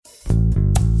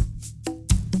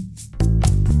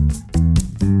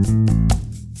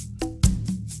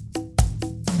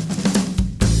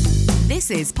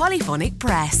This is Polyphonic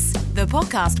Press, the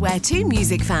podcast where two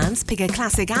music fans pick a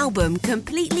classic album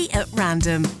completely at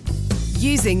random.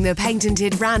 Using the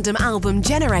patented random album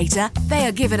generator, they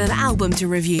are given an album to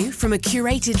review from a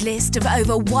curated list of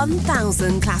over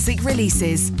 1,000 classic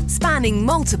releases, spanning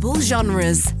multiple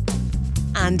genres.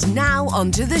 And now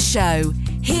onto the show.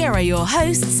 Here are your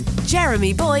hosts,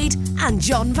 Jeremy Boyd and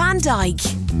John Van Dyke.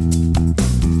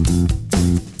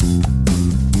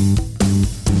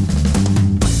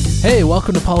 Hey,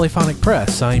 welcome to Polyphonic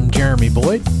Press. I'm Jeremy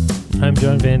Boyd. I'm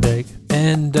John Van Dyke.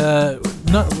 And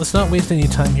let's not waste any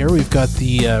time here. We've got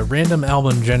the random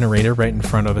album generator right in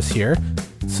front of us here.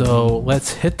 So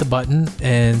let's hit the button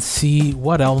and see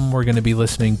what album we're going to be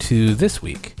listening to this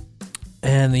week.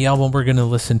 And the album we're going to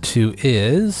listen to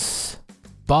is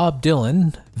Bob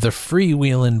Dylan, the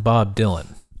Freewheelin' Bob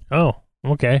Dylan. Oh,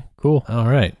 okay, cool. All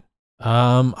right.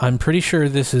 I'm pretty sure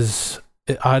this is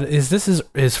this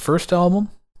his first album?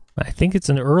 I think it's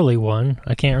an early one.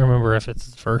 I can't remember if it's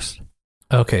the first.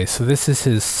 Okay, so this is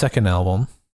his second album.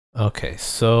 Okay,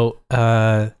 so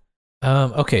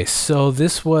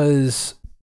this was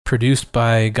produced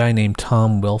by a guy named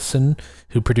Tom Wilson,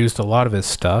 who produced a lot of his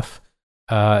stuff,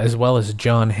 as well as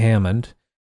John Hammond.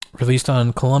 Released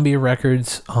on Columbia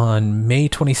Records on May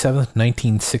 27th,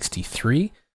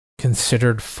 1963.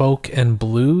 Considered folk and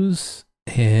blues,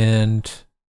 and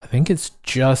I think it's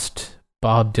just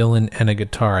Bob Dylan and a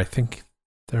guitar. I think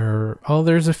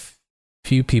there's a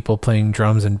few people playing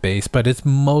drums and bass, but it's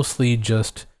mostly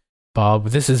just Bob.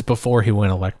 This is before he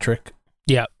went electric.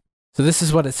 Yeah. So this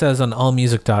is what it says on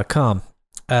allmusic.com.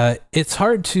 It's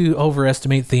hard to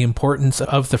overestimate the importance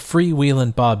of the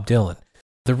Freewheelin' Bob Dylan,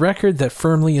 the record that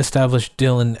firmly established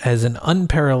Dylan as an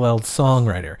unparalleled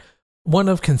songwriter, one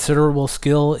of considerable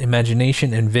skill,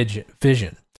 imagination, and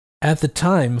vision. At the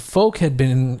time, folk had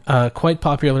been quite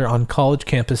popular on college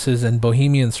campuses and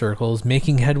bohemian circles,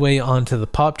 making headway onto the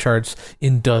pop charts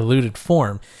in diluted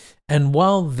form. And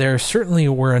while there certainly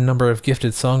were a number of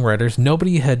gifted songwriters,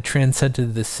 nobody had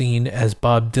transcended the scene as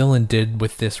Bob Dylan did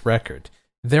with this record.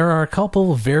 There are a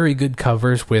couple very good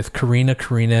covers with Karina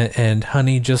Karina and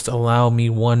Honey Just Allow Me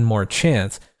One More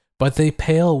Chance, but they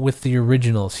pale with the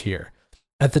originals here.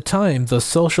 At the time, the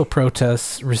social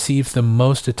protests received the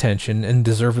most attention, and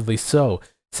deservedly so,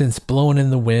 since Blowin'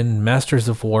 in the Wind, Masters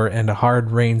of War, and A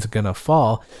Hard Rain's Gonna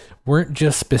Fall weren't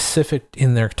just specific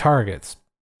in their targets.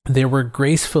 They were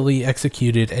gracefully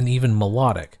executed and even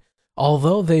melodic.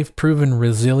 Although they've proven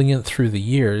resilient through the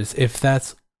years, if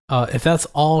that's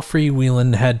all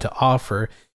Freewheelin' had to offer,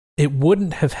 it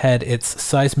wouldn't have had its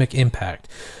seismic impact.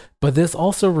 But this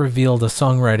also revealed a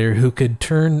songwriter who could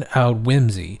turn out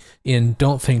whimsy in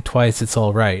Don't Think Twice, It's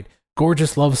All Right,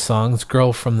 gorgeous love songs,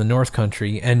 Girl from the North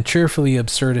Country, and cheerfully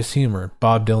absurdist humor,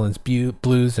 Bob Dylan's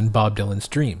Blues and Bob Dylan's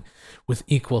Dream, with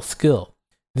equal skill.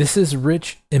 This is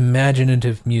rich,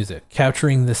 imaginative music,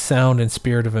 capturing the sound and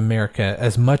spirit of America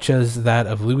as much as that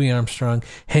of Louis Armstrong,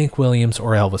 Hank Williams,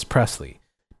 or Elvis Presley.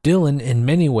 Dylan, in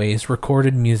many ways,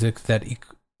 recorded music that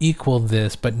equaled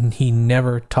this, but he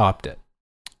never topped it.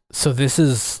 So this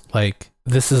is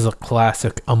a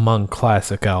classic among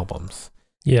classic albums.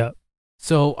 Yeah.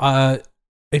 So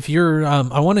if you're,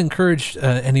 I want to encourage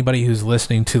anybody who's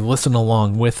listening to listen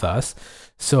along with us.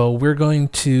 So we're going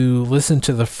to listen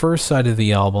to the first side of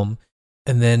the album,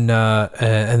 and then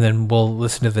we'll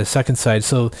listen to the second side.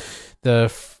 So the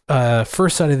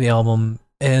first side of the album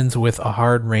ends with A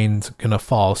Hard Rain's Gonna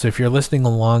Fall. So if you're listening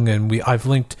along, and I've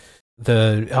linked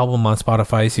the album on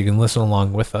Spotify, so you can listen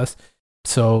along with us.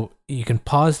 So you can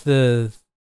pause the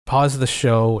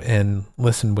show and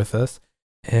listen with us.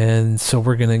 And so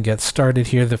we're going to get started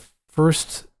here. The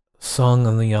first song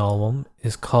on the album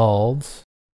is called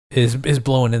is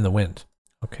Blowin' in the Wind.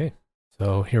 Okay.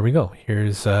 So here we go.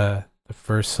 Here's the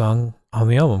first song on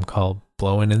the album called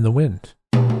Blowin' in the Wind.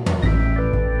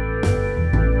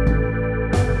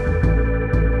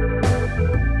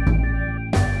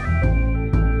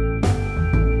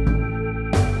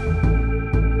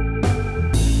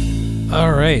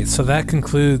 All right, so that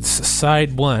concludes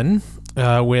side one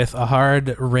with A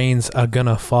Hard Rain's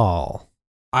Gonna Fall.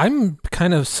 I'm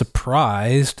kind of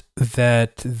surprised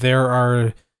that there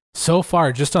are, so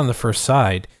far, just on the first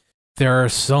side, there are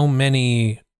so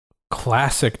many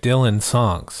classic Dylan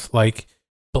songs, like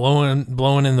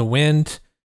Blowin' in the Wind,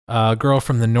 Girl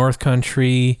from the North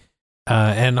Country,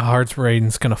 and A Hard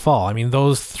Rain's Gonna Fall. I mean,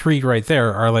 those three right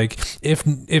there are like,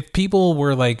 if people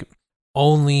were like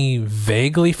only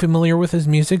vaguely familiar with his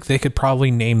music, they could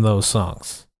probably name those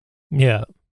songs. Yeah,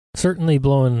 certainly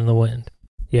Blowin' in the Wind.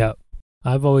 Yeah,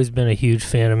 I've always been a huge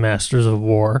fan of Masters of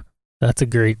War. That's a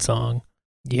great song.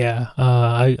 Yeah,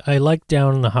 I like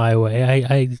Down on the Highway.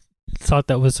 I thought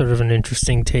that was sort of an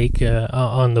interesting take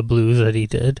on the blues that he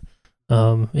did.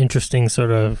 Interesting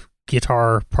sort of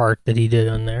guitar part that he did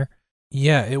on there.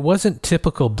 Yeah, it wasn't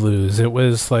typical blues. It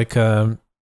was like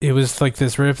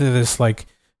this riff, this like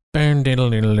and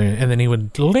then he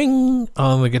would ling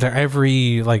on the guitar.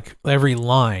 Every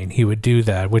line he would do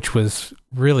that, which was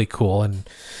really cool. And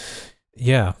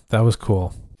yeah, that was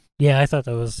cool. Yeah, I thought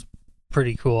that was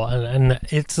pretty cool. And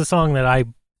it's a song that I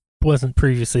wasn't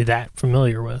previously that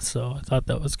familiar with, so I thought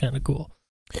that was kind of cool.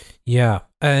 Yeah,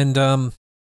 and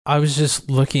I was just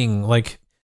looking, like,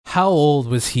 how old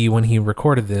was he when he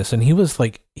recorded this? And he was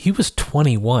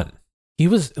 21. He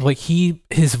was like,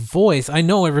 his voice, I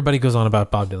know everybody goes on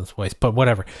about Bob Dylan's voice, but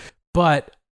whatever.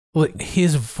 But like,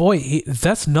 his voice,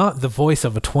 that's not the voice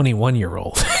of a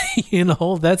 21-year-old.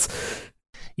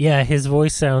 Yeah, his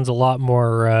voice sounds a lot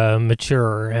more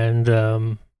mature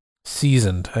and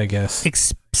seasoned, I guess.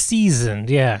 Seasoned,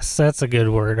 yes, that's a good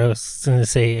word. I was going to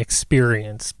say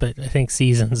experience, but I think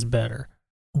seasoned's better.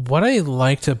 What I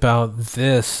liked about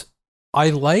this, I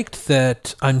liked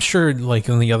that, I'm sure like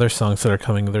in the other songs that are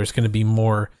coming, there's going to be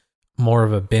more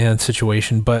of a band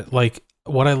situation, but like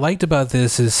what I liked about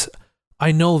this is,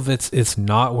 I know that it's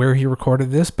not where he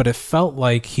recorded this, but it felt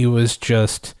like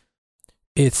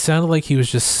it sounded like he was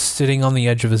just sitting on the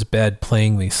edge of his bed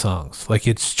playing these songs. Like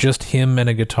it's just him and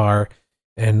a guitar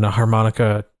and a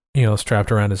harmonica,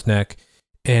 strapped around his neck.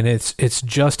 And it's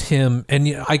just him.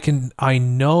 And I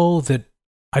know that,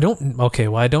 I don't know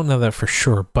that for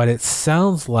sure, but it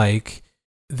sounds like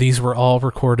these were all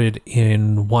recorded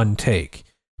in one take,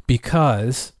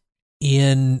 because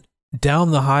in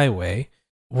Down the Highway,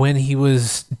 when he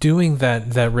was doing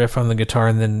that riff on the guitar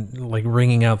and then like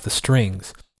ringing out the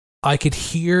strings, I could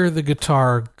hear the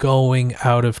guitar going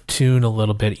out of tune a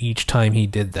little bit each time he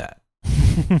did that.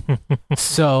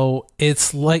 So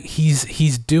it's like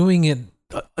he's doing it.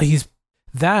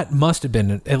 That must have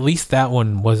been, at least that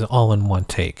one was all in one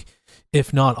take,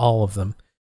 if not all of them.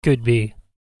 Could be.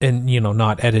 And,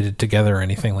 not edited together or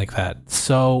anything like that.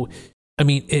 So, I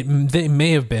mean, they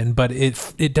may have been, but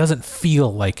it doesn't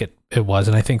feel like it was.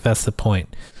 And I think that's the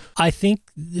point. I think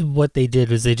what they did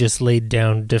was they just laid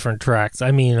down different tracks.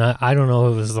 I mean, I don't know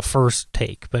if it was the first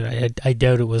take, but I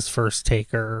doubt it was first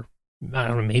take, or I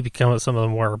don't know, maybe some of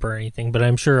them were or anything, but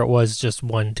I'm sure it was just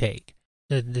one take,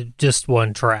 just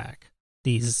one track.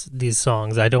 These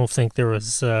songs, I don't think there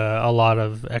was a lot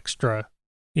of extra,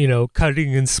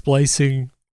 cutting and splicing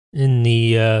in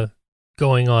the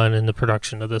going on in the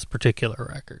production of this particular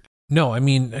record. No, I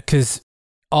mean, because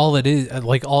all it is,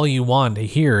 like, all you want to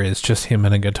hear is just him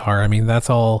and a guitar. I mean, that's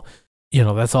all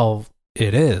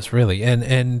it is, really.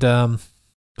 And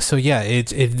so yeah,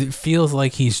 it feels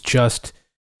like he's just,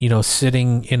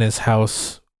 sitting in his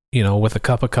house, with a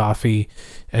cup of coffee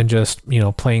and just,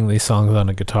 playing these songs on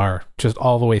a guitar just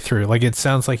all the way through. Like, it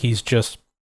sounds like he's just,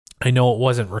 I know it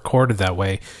wasn't recorded that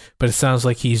way, but it sounds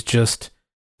like he's just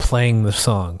playing the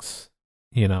songs,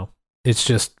 It's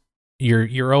just,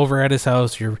 you're over at his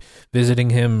house, you're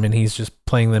visiting him, and he's just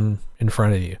playing them in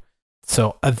front of you.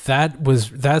 So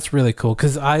that's really cool,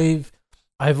 because I've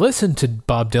listened to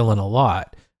Bob Dylan a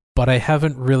lot, but I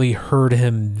haven't really heard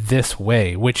him this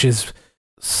way, which is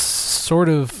sort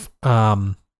of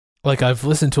like, I've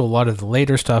listened to a lot of the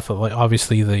later stuff, like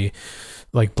obviously the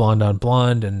like Blonde on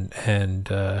Blonde and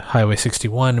Highway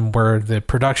 61, where the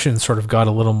production sort of got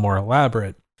a little more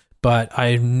elaborate, but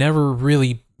I've never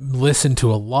really listened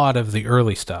to a lot of the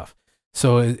early stuff.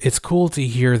 So it's cool to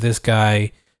hear this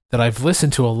guy that I've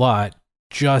listened to a lot,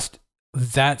 just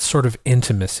that sort of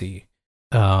intimacy,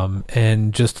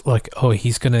 and just like, oh,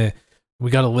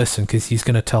 we got to listen because he's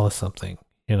going to tell us something,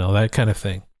 that kind of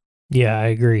thing. Yeah, I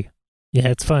agree. Yeah,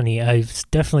 it's funny. I've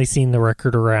definitely seen the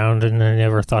record around and I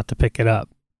never thought to pick it up.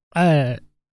 I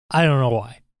don't know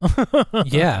why.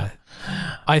 Yeah.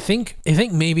 I think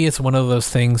maybe it's one of those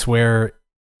things where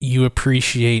you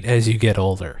appreciate as you get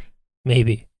older.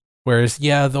 Maybe. Whereas,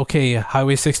 yeah, okay,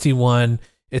 Highway 61,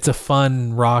 it's a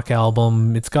fun rock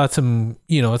album. It's got some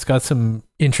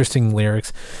interesting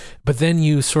lyrics, but then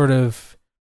you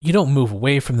don't move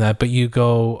away from that, but you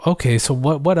go, okay, so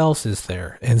what else is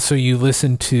there? And so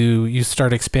you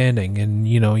start expanding, and,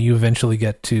 you eventually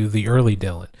get to the early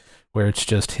Dylan, where it's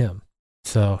just him.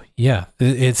 So yeah,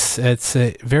 it's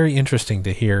very interesting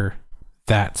to hear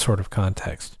that sort of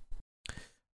context.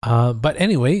 But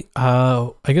anyway,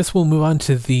 I guess we'll move on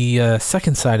to the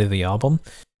second side of the album,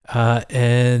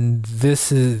 and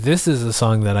this is a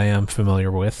song that I am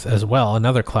familiar with as well,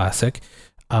 another classic.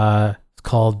 It's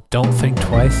called "Don't Think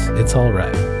Twice, It's All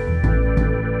Right."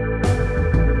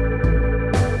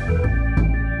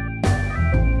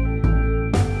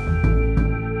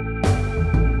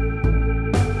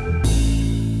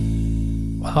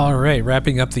 All right,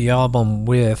 wrapping up the album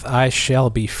with I Shall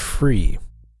Be Free.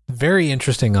 Very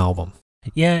interesting album.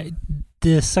 Yeah,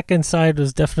 the second side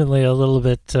was definitely a little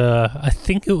bit, I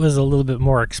think it was a little bit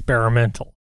more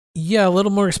experimental. Yeah, a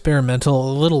little more experimental,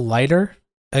 a little lighter,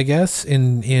 I guess,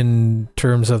 in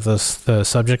terms of the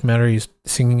subject matter he's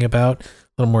singing about, a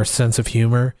little more sense of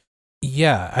humor.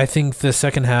 Yeah, I think the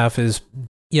second half is,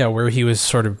 where he was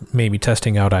sort of maybe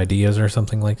testing out ideas or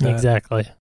something like that. Exactly.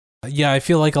 Yeah, I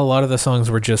feel like a lot of the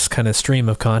songs were just kind of stream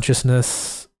of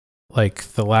consciousness, like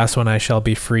the last one, I Shall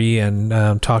Be Free,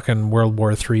 and talking World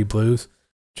War III blues,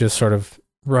 just sort of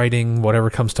writing whatever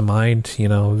comes to mind. You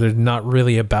know, they're not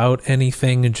really about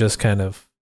anything, just kind of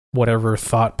whatever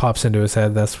thought pops into his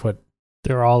head. That's what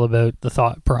they're all about, the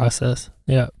thought process.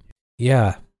 Yeah.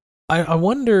 Yeah. I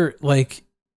wonder, like,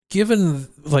 given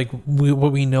like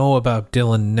what we know about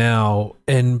Dylan now,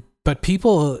 but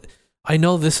people, I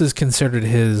know this is considered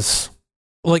his,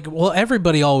 like, well,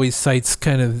 everybody always cites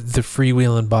kind of the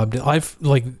Freewheelin' Bob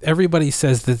Dylan. Everybody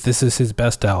says that this is his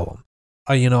best album.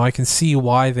 I can see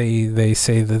why they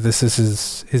say that this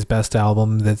is his best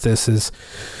album, that this is,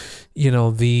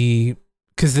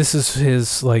 because this is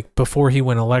his, like, before he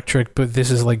went electric, but this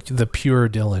is like the pure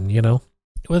Dylan,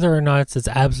 Whether or not it's his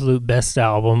absolute best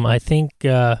album, I think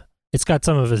it's got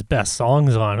some of his best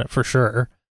songs on it for sure.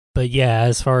 But yeah,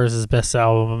 as far as his best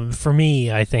album, for me,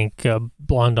 I think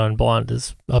Blonde on Blonde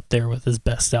is up there with his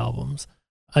best albums.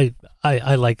 I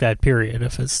like that period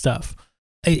of his stuff.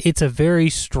 It's a very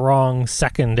strong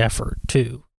second effort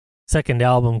too. Second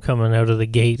album coming out of the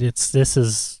gate. This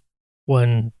is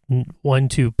 1-2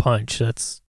 punch.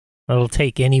 That'll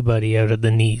take anybody out of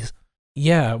the knees.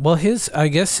 Yeah, well, I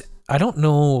guess I don't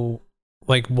know,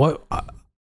 like, what.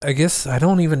 I guess I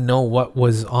don't even know what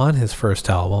was on his first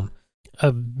album.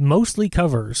 Mostly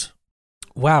covers.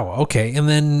 Wow. Okay, and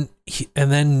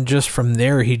then just from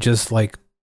there, he just like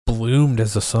bloomed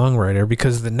as a songwriter,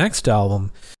 because the next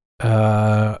album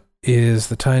is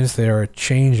The Times They Are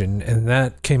Changing, and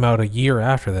that came out a year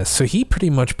after this. So he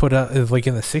pretty much put out, like,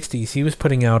 in the 60s, he was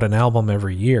putting out an album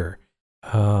every year,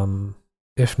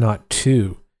 if not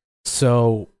two.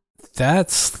 So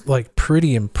that's like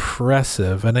pretty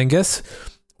impressive. And I guess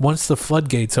once the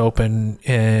floodgates open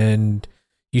and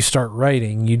you start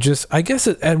writing, I guess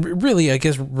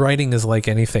writing is like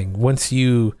anything. Once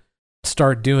you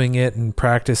start doing it and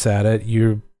practice at it,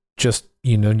 you just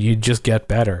get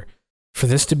better. For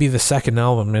this to be the second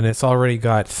album, and it's already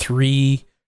got 3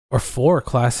 or 4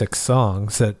 classic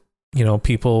songs that,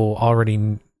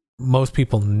 most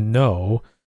people know,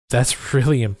 that's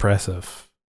really impressive,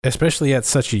 especially at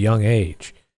such a young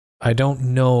age. I don't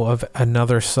know of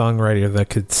another songwriter that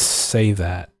could say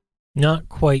that. Not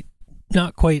quite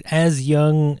as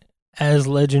young, as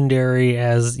legendary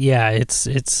as,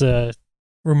 it's a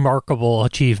remarkable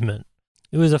achievement.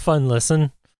 It was a fun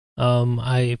listen.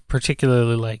 I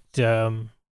particularly liked, I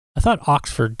thought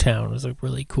Oxford Town was a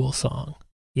really cool song.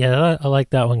 Yeah, I like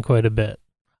that one quite a bit.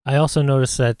 I also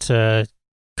noticed that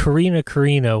Karina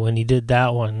Karina, when he did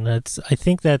that one, I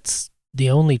think that's the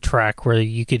only track where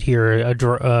you could hear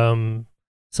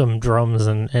some drums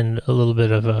and a little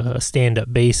bit of a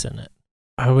stand-up bass in it.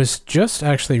 I was just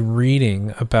actually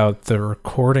reading about the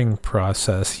recording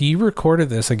process. He recorded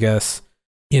this, I guess,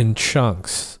 in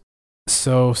chunks.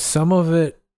 So some of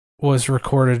it was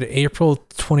recorded April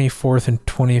 24th and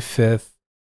 25th,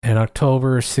 and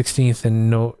October 16th,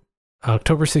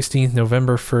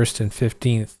 November 1st and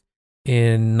 15th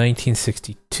in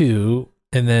 1962,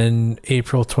 and then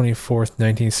April 24th,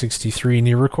 1963, and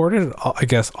he recorded it, I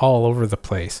guess, all over the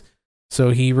place.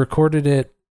 So he recorded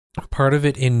it, part of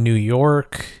it in New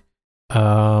York,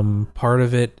 part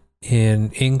of it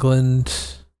in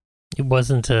England. It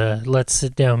wasn't a let's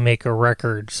sit down, make a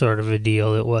record sort of a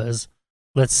deal. It was,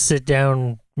 let's sit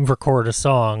down, record a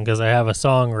song because I have a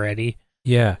song ready.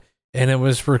 Yeah, and it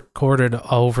was recorded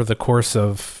over the course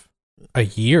of a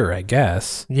year, I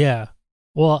guess. Yeah.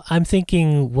 Well, I'm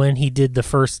thinking when he did the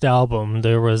first album,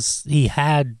 he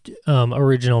had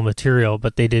original material,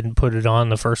 but they didn't put it on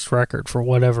the first record for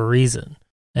whatever reason.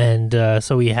 And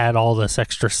so he had all this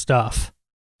extra stuff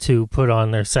to put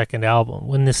on their second album.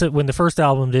 When the first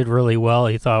album did really well,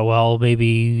 he thought, well,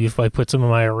 maybe if I put some of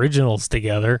my originals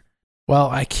together. Well,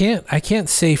 I can't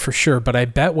say for sure, but I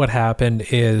bet what happened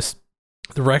is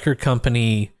the record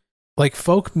company, like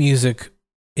folk music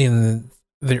in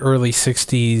the early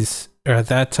 60s, or at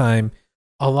that time,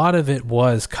 a lot of it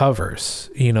was covers.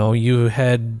 You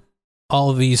had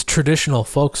all these traditional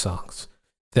folk songs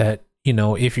that,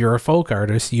 if you're a folk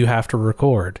artist, you have to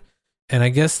record. And I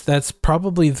guess that's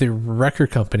probably the record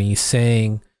company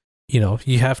saying, you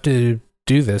have to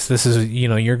do this. This is,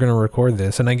 you're going to record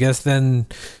this. And I guess then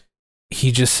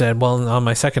he just said, well, on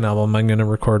my second album, I'm going to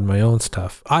record my own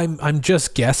stuff. I'm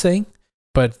just guessing,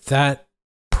 but that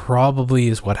probably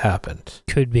is what happened.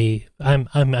 Could be.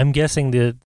 I'm guessing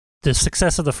the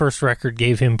success of the first record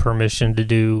gave him permission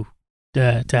to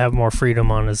have more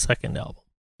freedom on his second album.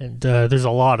 And there's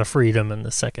a lot of freedom in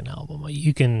the second album.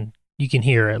 You can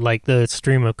hear it, like the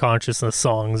stream of consciousness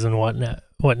songs and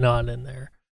whatnot in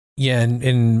there. Yeah,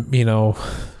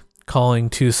 and calling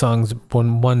two songs,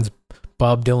 one's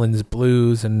Bob Dylan's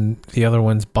Blues and the other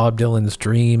one's Bob Dylan's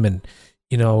Dream, and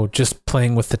just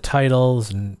playing with the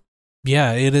titles. And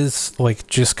yeah, it is like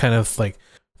just kind of like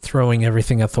throwing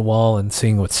everything at the wall and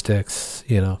seeing what sticks.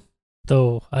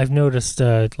 Though I've noticed,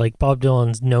 like Bob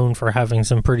Dylan's known for having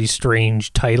some pretty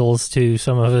strange titles to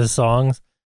some of his songs.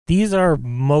 These are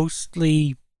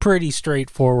mostly pretty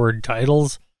straightforward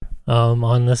titles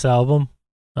on this album.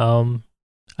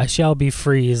 I Shall Be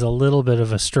Free is a little bit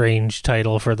of a strange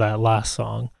title for that last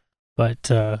song, but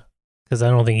because I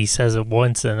don't think he says it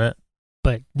once in it.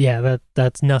 But yeah,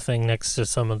 that's nothing next to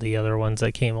some of the other ones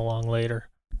that came along later.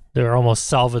 They're almost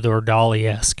Salvador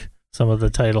Dali-esque, some of the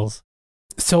titles.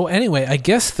 So anyway, I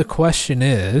guess the question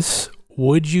is,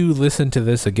 would you listen to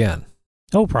this again?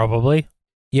 Oh, probably.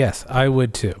 Yes, I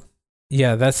would too.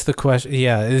 Yeah, that's the question.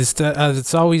 Yeah,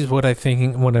 it's always what I'm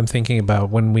thinking about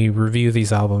when we review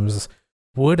these albums.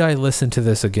 Would I listen to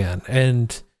this again?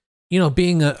 And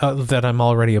being that I'm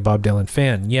already a Bob Dylan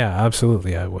fan, yeah,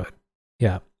 absolutely, I would.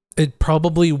 Yeah, it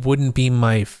probably wouldn't be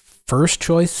my first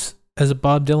choice as a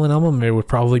Bob Dylan album. It would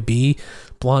probably be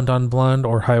Blonde on Blonde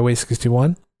or Highway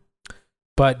 61.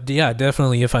 But yeah,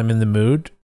 definitely if I'm in the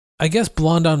mood. I guess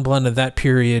Blonde on Blonde of that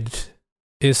period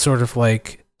is sort of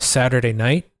like Saturday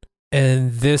night,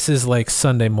 and this is like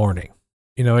Sunday morning.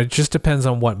 It just depends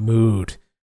on what mood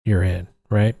you're in,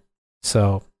 right?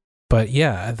 So, but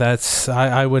yeah, that's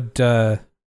I would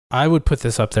put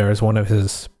this up there as one of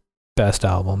his best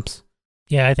albums.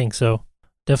 Yeah, I think so.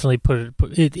 Definitely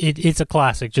it's a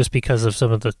classic just because of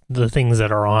some of the things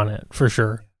that are on it, for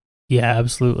sure. Yeah,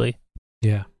 absolutely.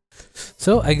 Yeah.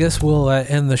 So I guess we'll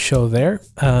end the show there.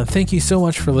 Thank you so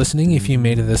much for listening. If you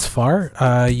made it this far,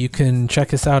 you can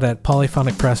check us out at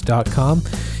polyphonicpress.com.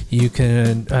 You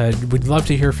can, we'd love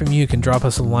to hear from you. You can drop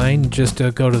us a line. Just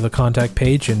go to the contact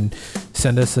page and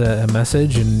send us a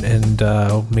message, and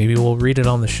maybe we'll read it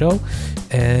on the show.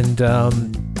 And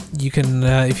you can,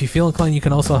 if you feel inclined, you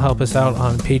can also help us out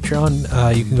on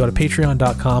Patreon. You can go to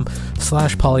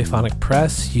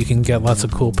patreon.com/polyphonicpress. You can get lots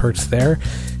of cool perks there.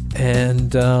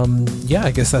 And yeah,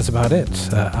 I guess that's about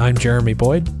it. I'm Jeremy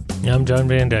Boyd. I'm John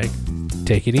Van Dyke.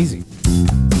 Take it easy.